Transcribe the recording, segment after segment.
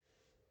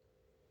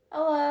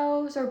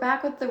Hello, so we're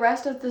back with the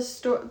rest of the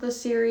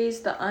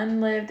series, the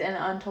Unlived and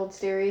Untold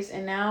series,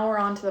 and now we're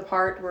on to the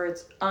part where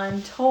it's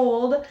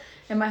Untold,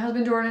 and my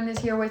husband Jordan is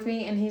here with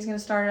me, and he's going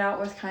to start it out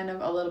with kind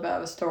of a little bit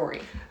of a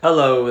story.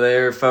 Hello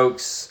there,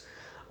 folks.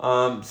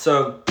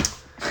 So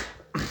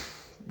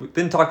we've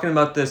been talking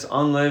about this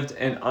Unlived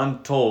and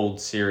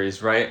Untold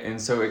series, right? And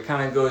so it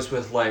kind of goes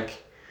with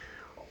like,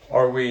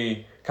 are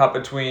we caught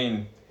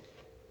between,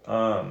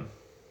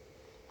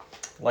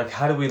 like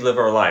how do we live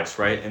our lives,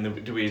 right?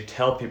 And do we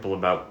tell people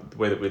about the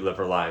way that we live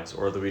our lives,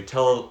 or do we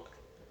tell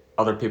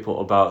other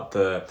people about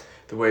the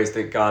ways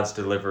that God's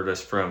delivered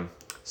us from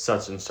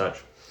such and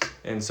such?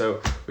 And so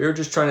we were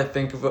just trying to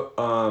think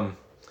of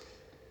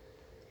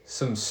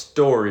some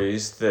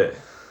stories that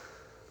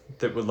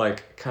would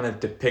like kind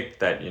of depict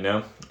that,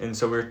 and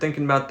so we were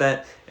thinking about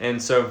that.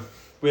 And so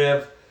we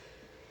have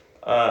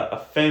a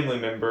family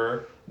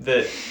member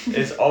that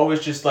is always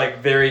just like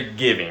very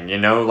giving,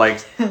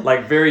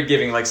 like very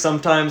giving, like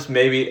sometimes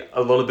maybe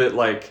a little bit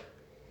like,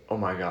 oh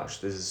my gosh,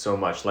 this is so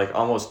much, like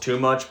almost too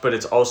much, but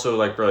it's also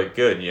like really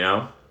good,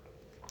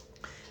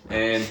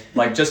 and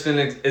like just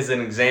as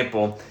an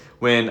example,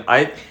 when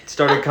I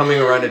started coming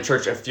around to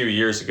church a few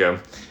years ago,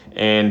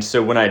 and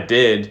so when I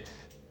did,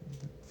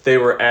 they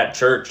were at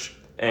church,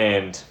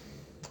 and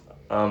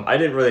I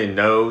didn't really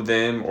know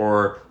them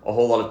or a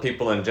whole lot of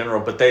people in general,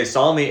 but they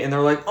saw me and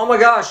they're like, oh my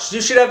gosh,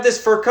 you should have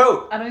this fur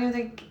coat. I don't even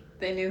think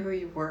they knew who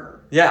you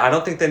were. Yeah, I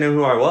don't think they knew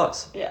who I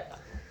was. Yeah.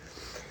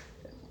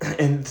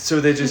 And so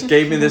they just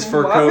gave me this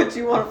fur Why coat. Why would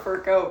you want a fur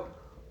coat?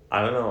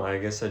 I don't know. I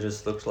guess I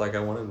just looked like I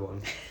wanted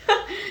one.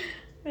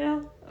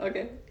 Yeah,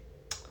 okay.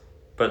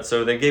 But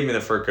so they gave me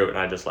the fur coat and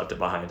I just left it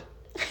behind.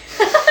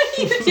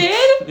 You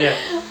did? Yeah.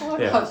 Oh my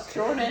gosh,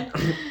 Jordan.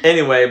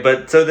 Anyway,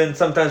 but so then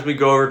sometimes we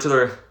go over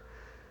to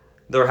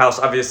their house.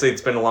 Obviously,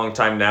 it's been a long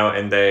time now,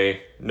 and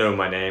they know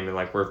my name, and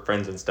like we're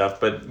friends and stuff.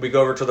 But we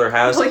go over to their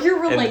house. Well,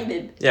 you're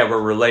related. Yeah,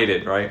 we're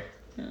related, right?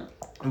 Yeah.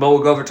 But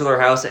we'll go over to their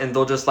house, and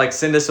they'll just like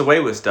send us away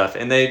with stuff,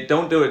 and they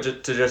don't do it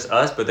to just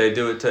us, but they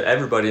do it to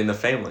everybody in the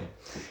family.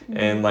 Mm-hmm.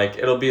 And like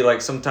it'll be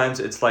like sometimes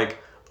it's like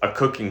a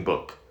cooking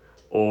book,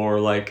 or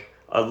like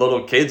a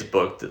little kid's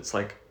book that's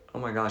like, oh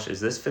my gosh, is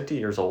this 50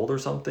 years old or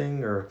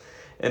something?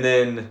 And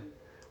then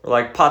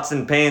like pots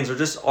and pans, or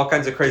just all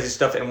kinds of crazy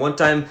stuff. And one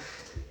time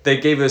they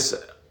gave us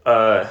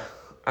I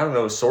don't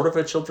know, sort of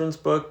a children's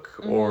book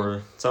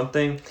or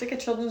something. It's like a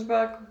children's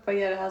book, but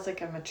yet it has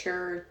like a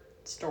mature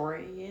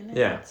story in it.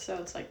 Yeah. So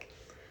it's like,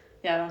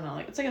 yeah, I don't know,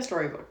 like it's like a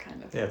storybook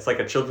kind of. Yeah, it's like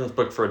a children's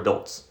book for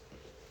adults.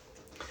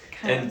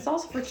 And it's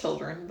also for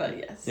children, but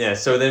yes. Yeah,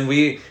 so then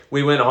we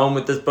went home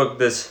with this book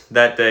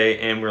that day,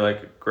 and we're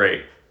like,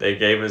 great, they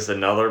gave us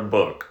another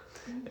book.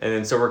 And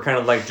then so we're kind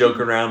of like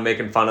joking around,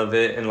 making fun of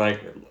it, and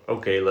like,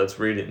 okay, let's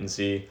read it and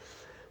see.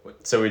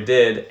 So we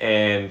did,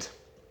 and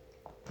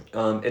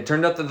it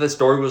turned out that the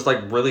story was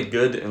like really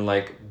good and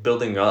like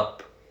building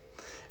up.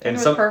 And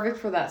it was perfect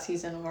for that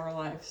season of our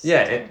lives.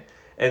 Yeah,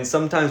 and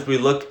sometimes we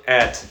look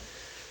at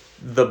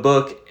the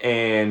book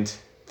and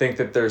think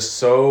that there's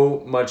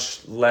so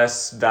much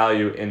less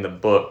value in the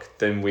book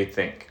than we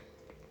think.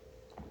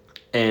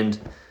 And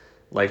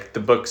like the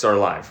books are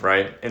life,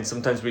 right? And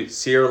sometimes we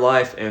see our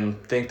life and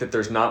think that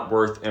there's not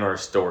worth in our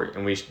story,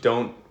 and we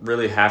don't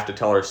really have to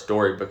tell our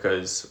story,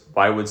 because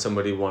why would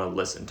somebody want to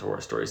listen to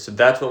our story? So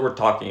that's what we're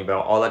talking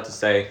about. All that to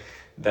say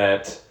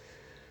that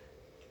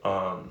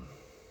to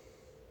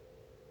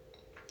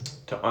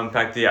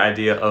unpack the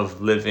idea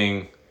of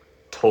living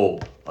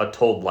a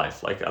told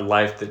life, like a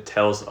life that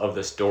tells of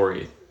the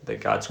story that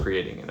God's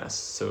creating in us.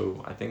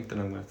 So I think that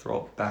I'm going to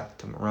throw it back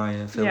to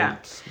Mariah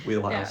Phillips'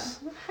 wheelhouse.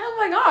 Yeah. Oh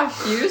my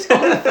gosh, you just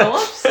called it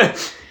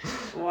Phillips?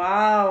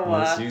 Wow.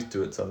 I'm just used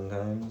to it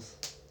sometimes.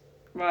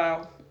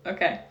 Wow.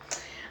 Okay.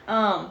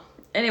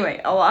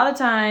 Anyway, a lot of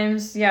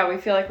times, we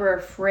feel like we're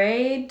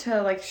afraid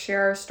to like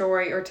share our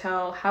story or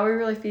tell how we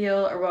really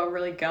feel or what we're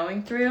really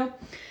going through.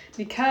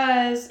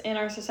 Because in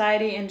our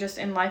society and just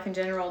in life in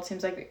general, it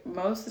seems like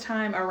most of the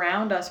time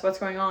around us, what's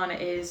going on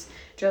is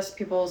just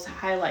people's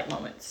highlight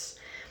moments.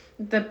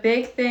 The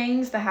big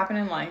things that happen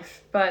in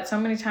life, but so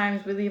many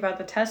times we leave out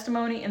the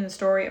testimony and the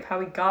story of how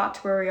we got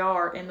to where we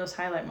are in those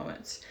highlight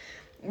moments.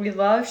 We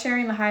love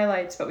sharing the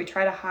highlights, but we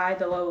try to hide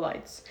the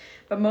lowlights.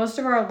 But most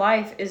of our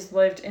life is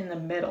lived in the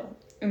middle,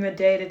 in the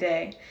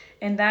day-to-day,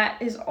 and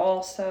that is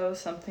also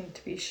something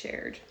to be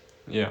shared.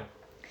 Yeah.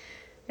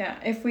 Yeah,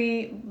 if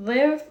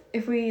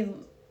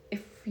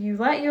you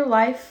let your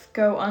life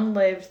go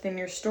unlived, then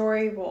your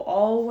story will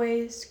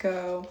always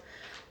go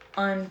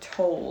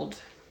untold.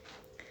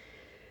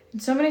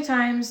 And so many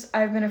times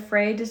I've been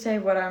afraid to say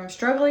what I'm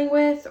struggling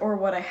with or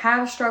what I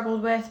have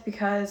struggled with,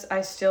 because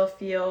I still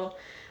feel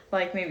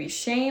like maybe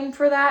shame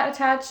for that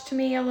attached to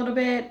me a little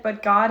bit,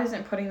 but God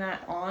isn't putting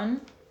that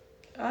on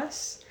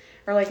us.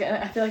 Or like,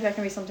 I feel like that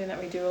can be something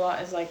that we do a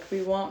lot, is like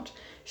we won't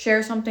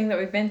share something that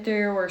we've been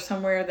through or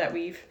somewhere that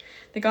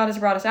God has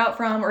brought us out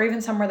from, or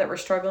even somewhere that we're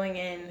struggling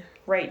in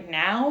right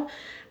now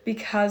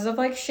because of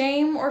like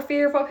shame or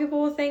fear of what people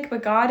will think.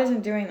 But God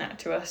isn't doing that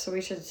to us, so we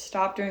should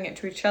stop doing it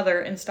to each other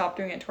and stop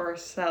doing it to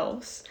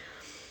ourselves.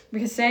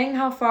 Because saying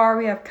how far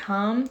we have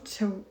come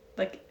to,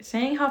 like,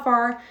 saying how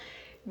far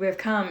we have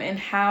come and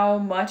how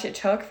much it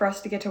took for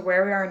us to get to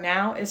where we are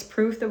now is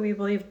proof that we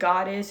believe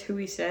God is who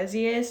he says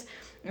he is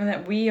and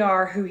that we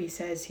are who he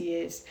says he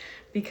is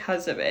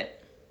because of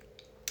it.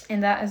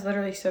 And that is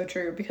literally so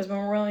true, because when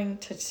we're willing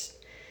to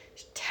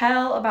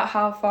tell about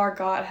how far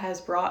God has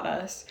brought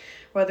us,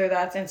 whether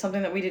that's in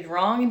something that we did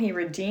wrong and he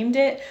redeemed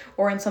it,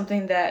 or in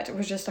something that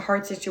was just a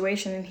hard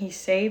situation and he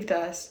saved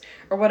us,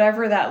 or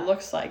whatever that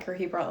looks like, or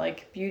he brought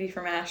like beauty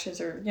from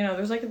ashes, or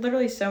there's like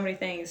literally so many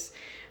things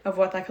of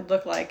what that could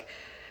look like.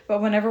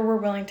 But whenever we're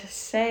willing to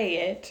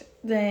say it,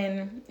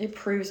 then it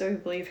proves that we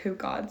believe who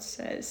God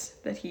says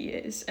that he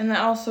is. And that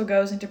also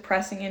goes into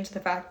pressing into the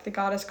fact that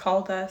God has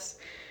called us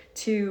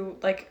to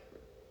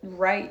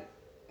write.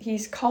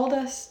 He's called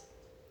us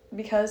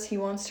because he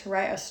wants to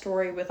write a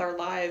story with our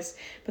lives,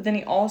 but then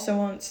he also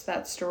wants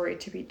that story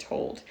to be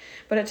told.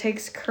 But it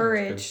takes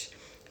courage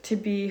to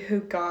be who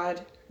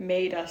God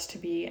made us to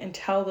be and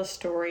tell the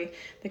story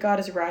that God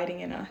is writing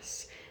in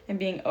us, and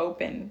being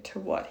open to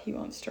what he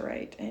wants to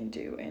write and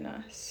do in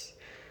us.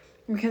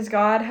 Because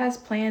God has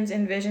plans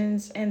and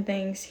visions and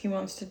things he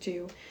wants to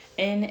do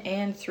in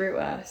and through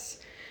us.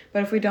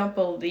 But if we don't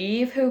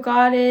believe who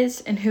God is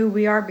and who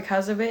we are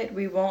because of it,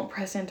 we won't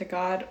press into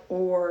God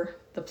or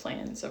the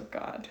plans of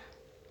God.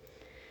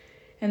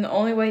 And the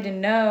only way to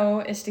know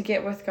is to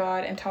get with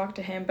God and talk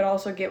to him, but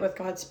also get with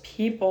God's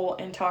people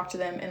and talk to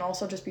them, and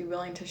also just be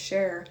willing to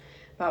share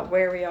about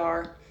where we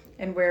are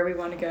and where we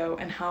want to go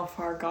and how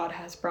far God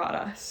has brought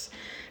us.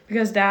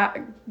 Because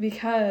I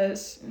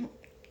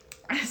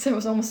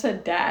almost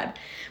said dad,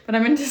 but I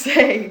meant to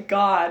say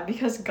God,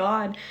 because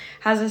God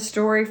has a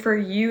story for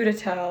you to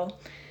tell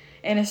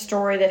and a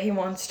story that he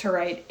wants to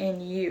write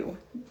in you.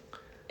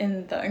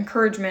 And the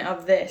encouragement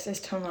of this is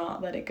to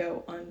not let it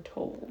go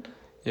untold.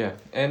 Yeah,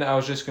 and I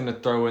was just going to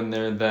throw in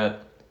there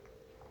that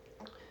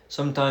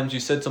sometimes you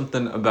said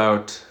something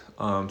about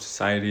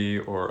society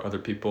or other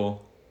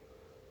people,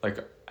 like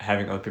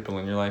having other people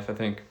in your life, I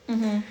think.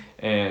 Mm-hmm.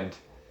 And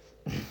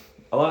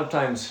a lot of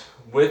times,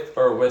 with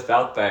or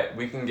without that,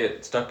 we can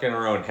get stuck in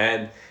our own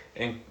head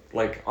and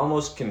like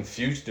almost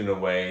confused in a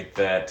way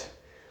that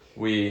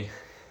we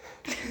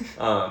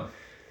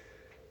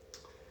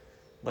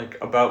like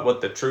about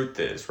what the truth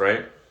is,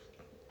 right?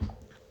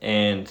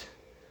 And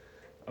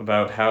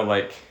about how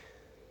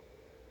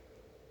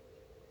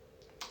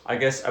I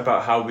guess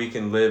about how we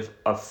can live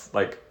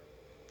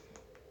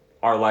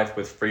our life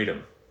with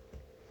freedom,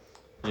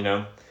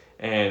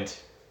 and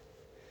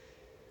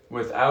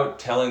without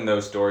telling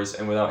those stories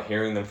and without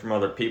hearing them from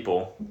other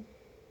people,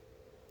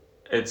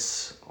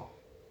 it's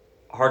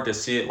hard to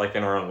see it like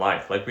in our own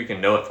life. Like we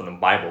can know it from the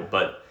Bible,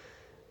 but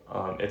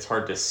it's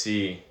hard to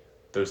see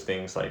those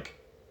things like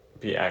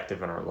be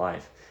active in our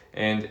life.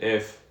 And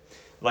if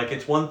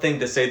it's one thing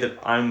to say that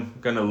I'm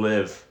gonna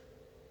live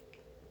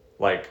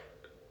like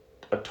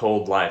a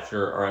told life,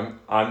 or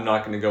I'm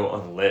not gonna go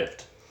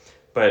unlived,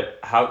 but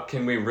how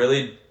can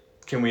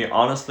we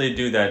honestly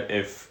do that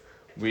if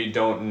we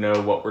don't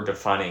know what we're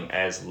defining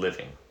as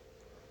living?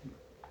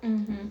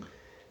 Mm-hmm.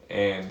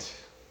 And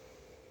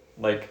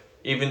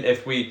even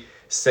if we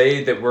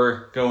say that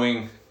we're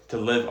going to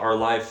live our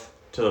life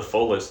to the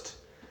fullest,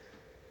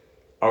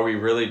 are we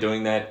really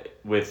doing that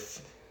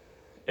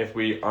if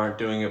we aren't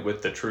doing it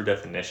with the true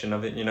definition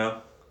of it, you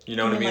know what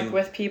I mean? Like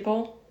with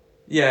people?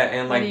 Yeah,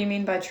 and what do you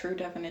mean by true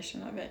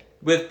definition of it?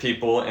 With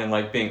people,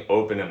 and being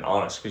open and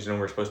honest, because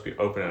we're supposed to be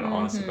open and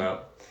honest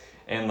about,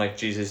 and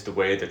Jesus, the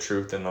way, the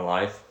truth, and the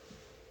life.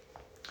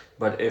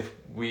 But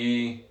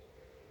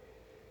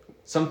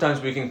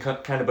sometimes we can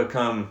kind of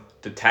become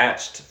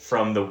detached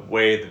from the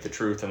way that the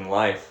truth and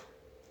life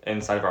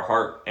inside of our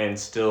heart, and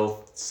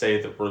still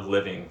say that we're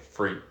living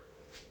free,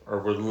 or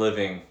we're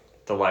living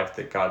the life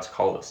that God's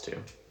called us to.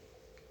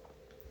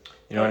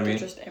 You know what I mean?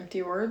 They're just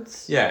empty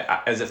words?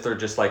 Yeah, as if they're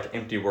just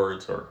empty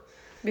words, or...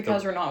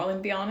 Because we're not willing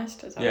to be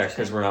honest? Is that yeah,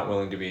 because we're not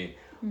willing to be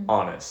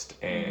honest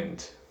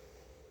and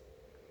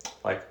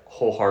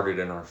wholehearted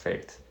in our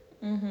faith.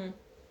 Mm-hmm.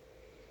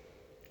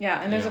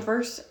 Yeah, and there's a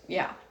verse...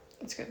 Yeah,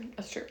 that's good.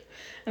 That's true.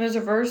 And there's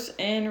a verse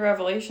in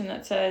Revelation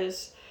that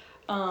says,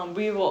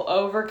 we will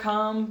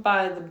overcome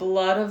by the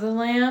blood of the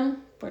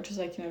Lamb, which is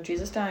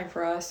Jesus dying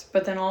for us,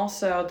 but then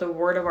also the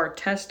word of our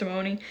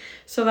testimony.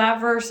 So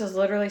that verse is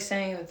literally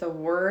saying that the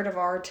word of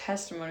our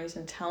testimonies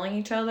and telling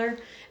each other,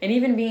 and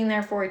even being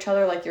there for each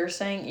other, like you're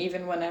saying,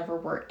 even whenever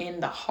we're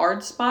in the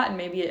hard spot and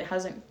maybe it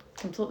hasn't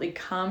completely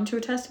come to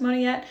a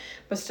testimony yet,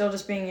 but still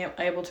just being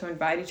able to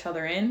invite each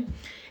other in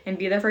and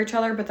be there for each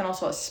other, but then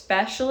also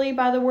especially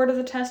by the word of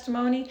the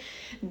testimony,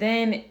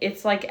 then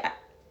it's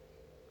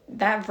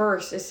that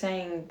verse is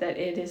saying that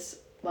it is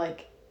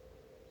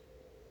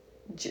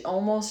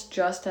almost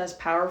just as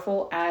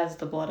powerful as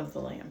the blood of the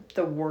Lamb,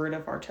 the word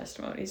of our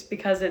testimonies,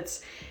 because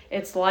it's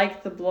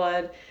like the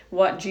blood,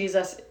 what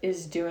Jesus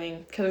is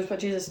doing, because it's what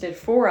Jesus did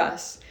for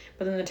us,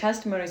 but then the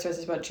testimony says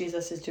is what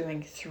Jesus is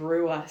doing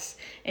through us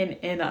and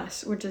in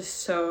us, which is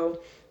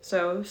so,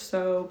 so,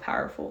 so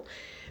powerful.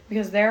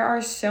 Because there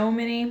are so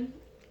many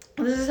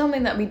this is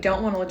something that we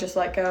don't want to just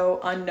let go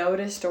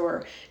unnoticed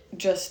or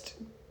just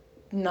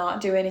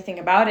not do anything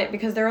about it,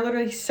 because there are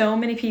literally so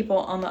many people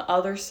on the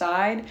other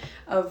side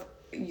of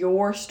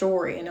your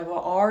story and of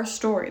our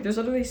story. There's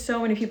literally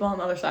so many people on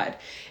the other side.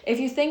 If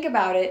you think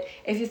about it,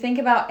 if you think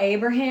about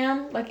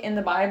Abraham, like in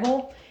the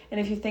Bible, and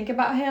if you think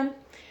about him,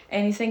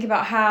 and you think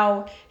about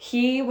how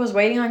he was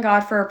waiting on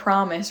God for a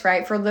promise,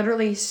 right? For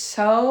literally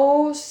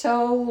so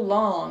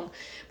long.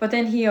 But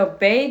then he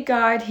obeyed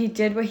God. He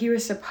did what he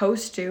was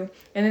supposed to.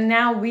 And then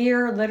now we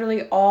are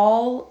literally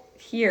all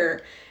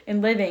here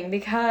and living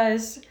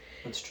because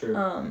That's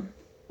true.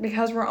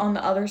 Because we're on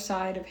the other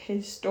side of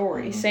his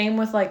story. Same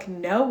with like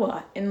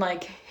Noah and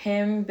like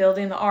him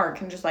building the ark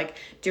and just like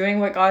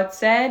doing what God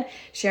said,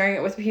 sharing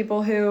it with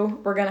people who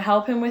were going to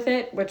help him with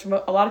it, which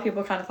a lot of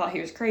people kind of thought he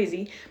was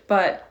crazy,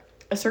 but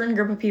a certain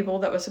group of people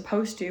that was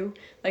supposed to,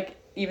 like,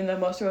 even though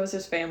most of it was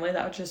his family,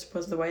 that just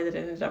was the way that it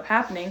ended up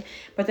happening.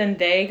 But then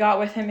they got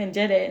with him and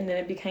did it, and then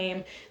it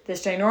became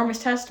this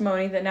ginormous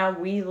testimony that now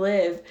we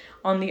live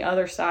on the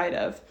other side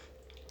of.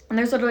 And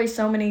there's literally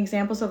so many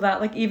examples of that,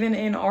 like even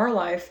in our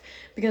life,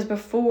 because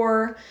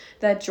before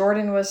that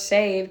Jordan was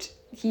saved,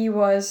 he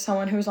was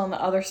someone who was on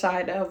the other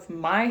side of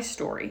my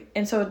story.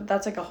 And so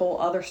that's like a whole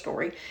other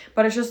story.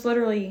 But it's just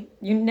literally,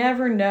 you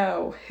never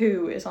know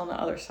who is on the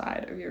other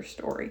side of your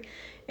story.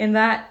 And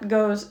that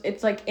goes,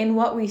 it's like in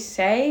what we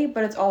say,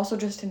 but it's also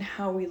just in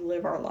how we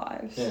live our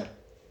lives. Yeah.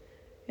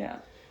 Yeah.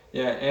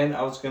 Yeah, and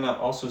I was going to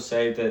also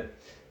say that,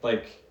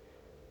 like,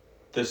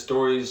 the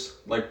stories,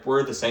 like,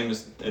 we're the same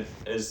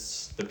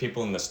as the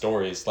people in the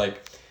stories.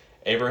 Like,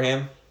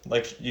 Abraham,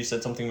 like, you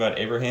said something about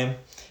Abraham,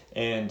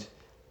 and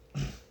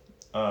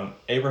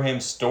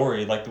Abraham's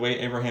story, like, the way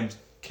Abraham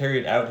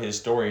carried out his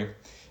story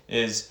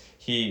is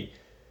he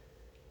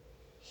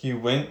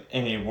went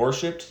and he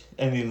worshipped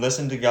and he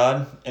listened to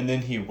God, and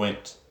then he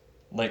went.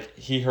 Like,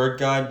 he heard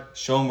God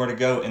show him where to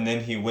go, and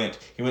then he went.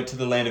 He went to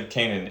the land of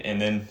Canaan,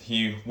 and then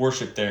he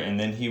worshipped there, and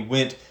then he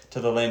went to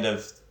the land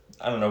of,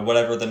 I don't know,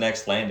 whatever the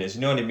next land is.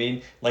 You know what I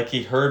mean? Like,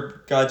 he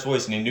heard God's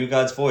voice, and he knew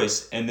God's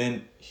voice, and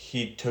then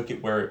he took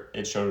it where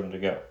it showed him to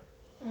go.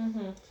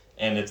 Mm-hmm.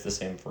 And it's the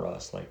same for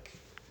us. Like,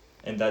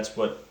 and that's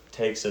what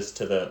takes us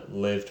to the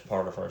lived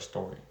part of our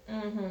story.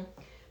 Mm-hmm.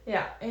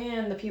 Yeah,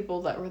 and the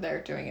people that we're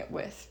there doing it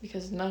with,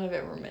 because none of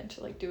it were meant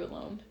to, like, do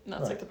alone. And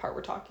that's, Right. like, the part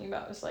we're talking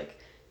about, is, like,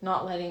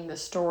 not letting the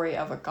story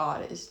of what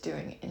God is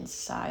doing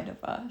inside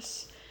of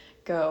us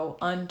go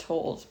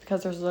untold,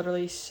 because there's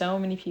literally so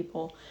many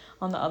people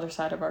on the other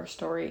side of our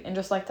story. And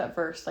just like that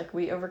verse, like,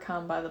 we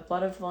overcome by the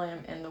blood of the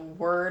Lamb and the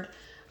word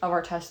of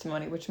our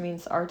testimony, which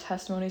means our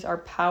testimonies are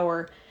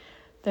power.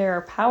 They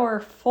are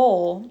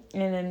powerful,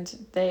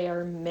 and they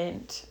are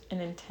meant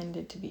and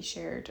intended to be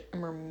shared,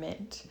 and we're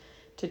meant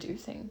to do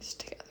things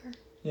together.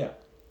 Yeah,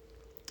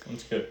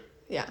 that's good.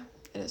 Yeah,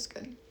 it is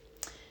good.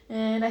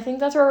 And I think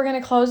that's where we're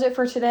going to close it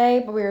for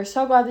today. But we are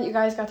so glad that you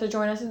guys got to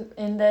join us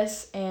in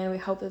this. And we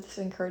hope that this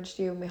encouraged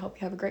you. And we hope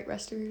you have a great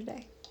rest of your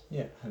day.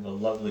 Yeah, have a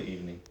lovely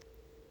evening.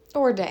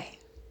 Or day.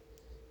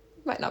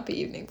 Might not be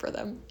evening for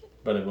them.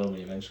 But it will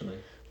be eventually.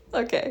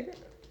 Okay.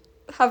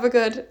 Have a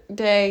good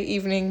day,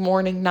 evening,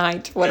 morning,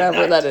 night,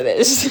 whatever that it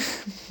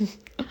is.